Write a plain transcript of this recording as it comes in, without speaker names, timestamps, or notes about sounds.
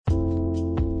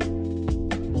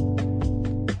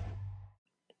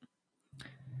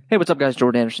Hey, what's up, guys?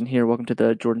 Jordan Anderson here. Welcome to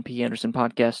the Jordan P. Anderson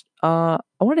podcast. I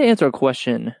wanted to answer a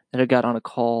question that I got on a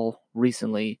call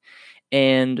recently,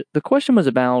 and the question was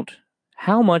about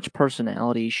how much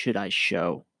personality should I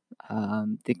show?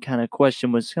 The kind of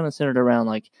question was kind of centered around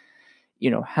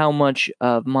how much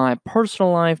of my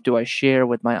personal life do I share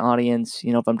with my audience?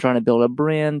 If I'm trying to build a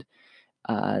brand,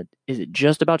 is it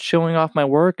just about showing off my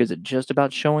work? Is it just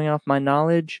about showing off my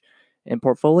knowledge and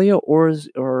portfolio,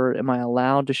 or am I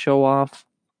allowed to show off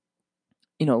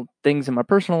things in my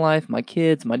personal life, my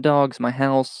kids, my dogs, my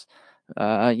house,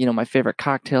 my favorite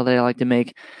cocktail that I like to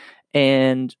make.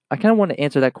 And I kind of want to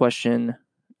answer that question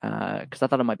because I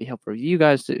thought it might be helpful for you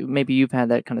guys. Maybe you've had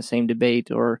that kind of same debate,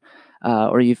 or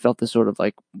you felt this sort of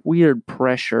like weird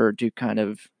pressure to kind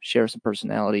of share some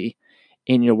personality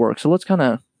in your work. So let's kind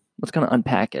of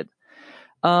unpack it.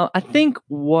 I think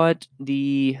what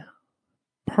the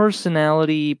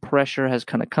personality pressure has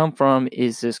kind of come from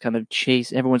is this kind of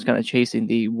chase. Everyone's kind of chasing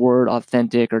the word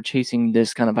authentic or chasing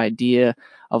this kind of idea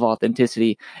of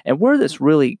authenticity. And where this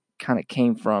really kind of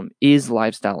came from is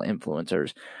lifestyle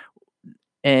influencers.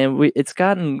 And it's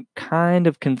gotten kind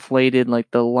of conflated,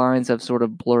 like the lines have sort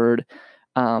of blurred.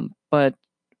 But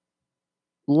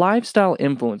lifestyle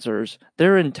influencers,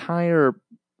 their entire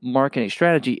marketing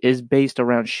strategy is based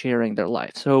around sharing their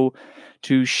life. So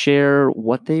to share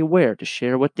what they wear, to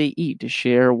share what they eat, to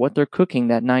share what they're cooking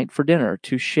that night for dinner,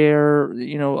 to share,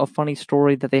 a funny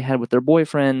story that they had with their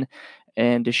boyfriend,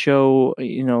 and to show,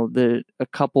 a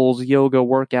couple's yoga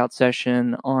workout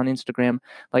session on Instagram.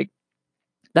 Like,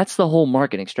 that's the whole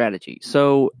marketing strategy.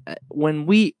 So when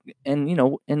we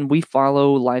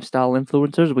follow lifestyle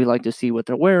influencers, we like to see what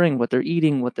they're wearing, what they're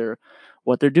eating, what they're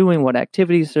doing, what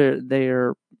activities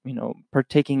they're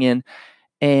partaking in,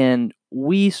 and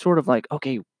we sort of like,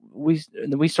 okay, we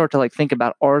start to like think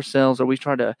about ourselves, or we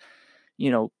try to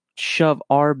shove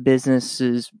our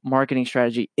business's marketing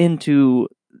strategy into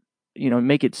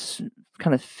make it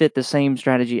kind of fit the same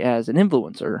strategy as an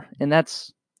influencer. And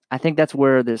I think that's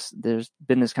where there's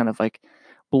been this kind of like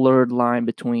blurred line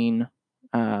between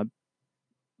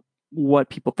what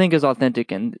people think is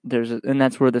authentic, and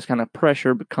that's where this kind of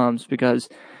pressure becomes, because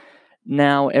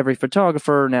now every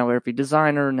photographer, now every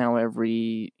designer, now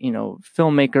every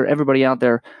filmmaker, everybody out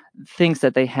there thinks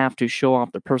that they have to show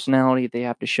off their personality. They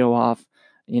have to show off,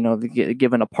 they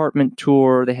give an apartment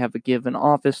tour, they have to give an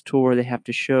office tour, they have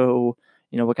to show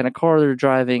what kind of car they're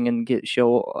driving, and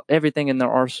show everything in their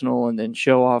arsenal, and then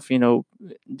show off,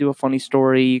 do a funny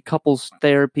story, couples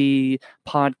therapy,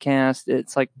 podcast.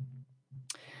 It's like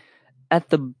at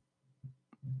the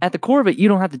core of it, you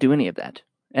don't have to do any of that.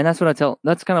 And that's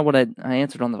that's kind of what I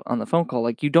answered on the phone call.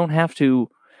 Like, you don't have to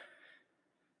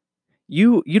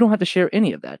share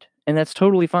any of that, and that's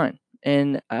totally fine.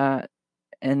 And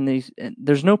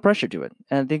there's no pressure to it.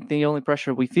 And I think the only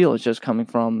pressure we feel is just coming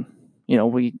from,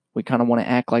 we kind of want to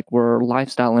act like we're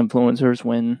lifestyle influencers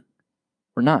when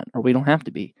we're not, or we don't have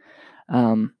to be.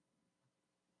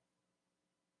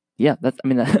 Yeah, that's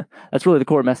really the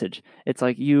core message. It's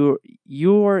like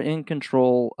you're in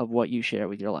control of what you share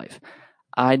with your life.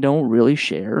 I don't really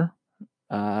share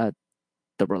the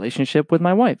relationship with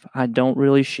my wife. I don't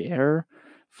really share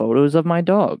photos of my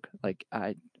dog. Like,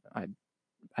 I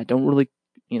don't really,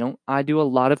 I do a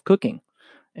lot of cooking,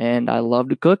 and I love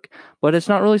to cook, but it's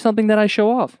not really something that I show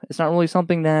off. It's not really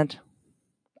something that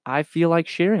I feel like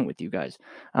sharing with you guys.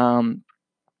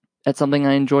 It's something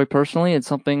I enjoy personally. It's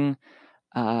something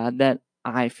that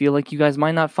I feel like you guys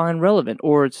might not find relevant,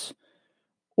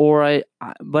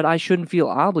 but I shouldn't feel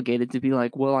obligated to be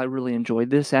like, well, I really enjoy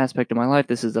this aspect of my life.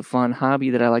 This is a fun hobby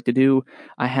that I like to do.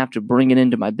 I have to bring it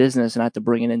into my business, and I have to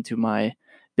bring it into my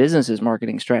business's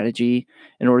marketing strategy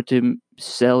in order to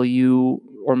sell you,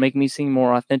 or make me seem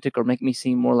more authentic, or make me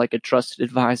seem more like a trusted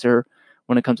advisor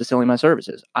when it comes to selling my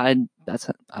services. I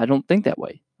don't think that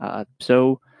way.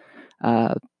 So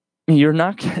you're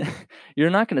not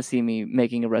you're not going to see me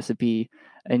making a recipe,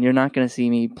 and you're not going to see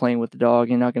me playing with the dog.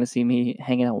 You're not going to see me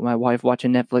hanging out with my wife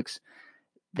watching Netflix.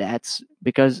 That's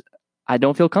because I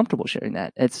don't feel comfortable sharing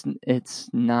that. It's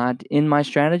not in my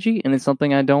strategy, and it's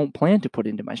something I don't plan to put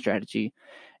into my strategy.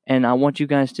 And I want you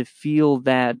guys to feel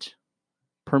that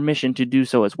permission to do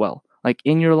so as well. Like,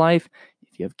 in your life,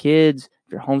 if you have kids,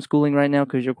 if you're homeschooling right now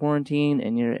because you're quarantined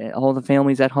and all the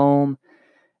family's at home,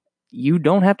 you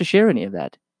don't have to share any of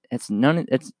that. Not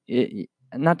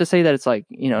to say that it's like,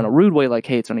 in a rude way, like,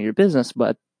 hey, it's none of your business,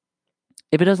 but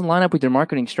if it doesn't line up with your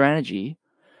marketing strategy,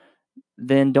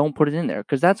 then don't put it in there.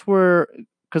 Because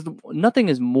nothing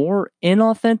is more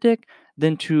inauthentic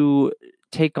than to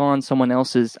take on someone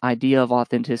else's idea of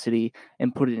authenticity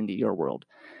and put it into your world.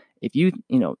 If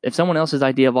if someone else's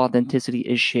idea of authenticity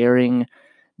is sharing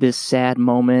this sad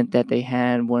moment that they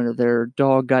had when their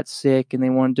dog got sick and they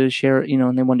wanted to share it,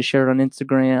 and they wanted to share it on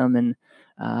Instagram, and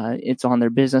it's on their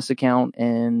business account,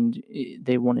 and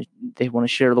they want to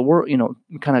share the world,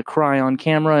 kind of cry on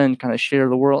camera and kind of share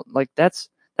the world. Like that's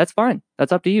fine.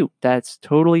 That's up to you. That's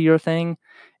totally your thing,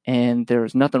 and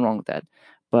there's nothing wrong with that.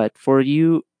 But for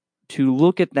you to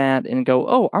look at that and go,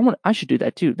 oh, I should do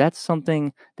that too. That's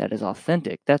something that is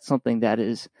authentic. That's something that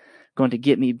is going to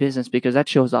get me business because that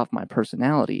shows off my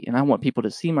personality, and I want people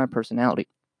to see my personality.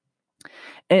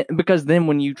 And because then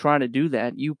when you try to do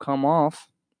that, you come off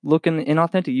looking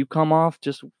inauthentic. You come off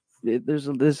just there's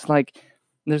this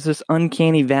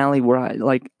uncanny valley where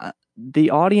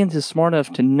the audience is smart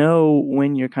enough to know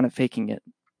when you're kind of faking it.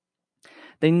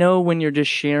 They know when you're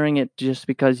just sharing it just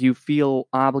because you feel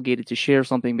obligated to share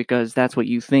something because that's what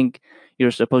you think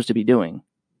you're supposed to be doing.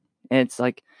 And it's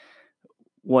like,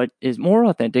 what is more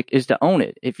authentic is to own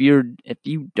it. If you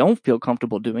don't feel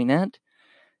comfortable doing that,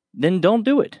 then don't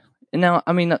do it. And now,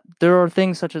 I mean, there are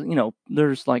things such as,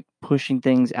 there's like pushing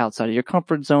things outside of your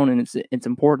comfort zone, and it's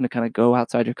important to kind of go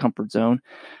outside your comfort zone.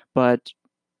 But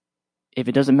if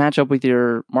it doesn't match up with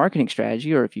your marketing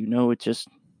strategy, or if it just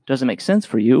doesn't make sense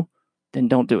for you, then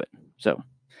don't do it. So,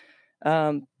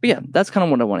 but yeah, that's kind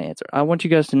of what I want to answer. I want you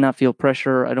guys to not feel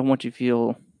pressure. I don't want you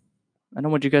guys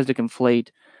to conflate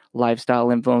lifestyle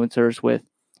influencers with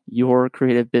your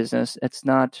creative business. It's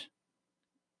not,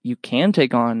 you can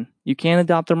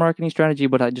adopt their marketing strategy,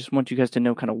 but I just want you guys to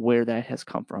know kind of where that has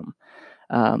come from.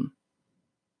 Yeah,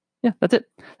 that's it.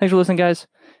 Thanks for listening, guys.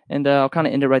 And I'll kind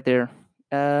of end it right there.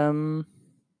 Yeah,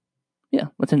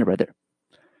 let's end it right there.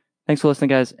 Thanks for listening,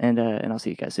 guys, and I'll see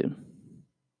you guys soon.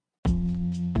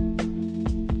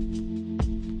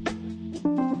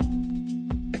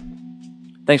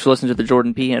 Thanks for listening to the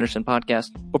Jordan P. Anderson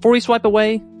podcast. Before we swipe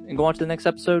away and go on to the next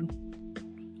episode,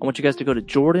 I want you guys to go to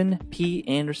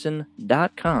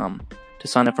jordanpanderson.com to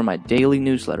sign up for my daily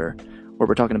newsletter, where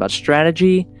we're talking about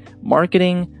strategy,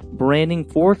 marketing, branding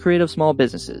for creative small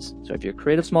businesses. So if you're a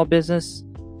creative small business,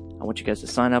 I want you guys to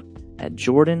sign up at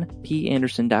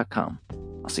jordanpanderson.com.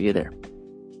 I'll see you there.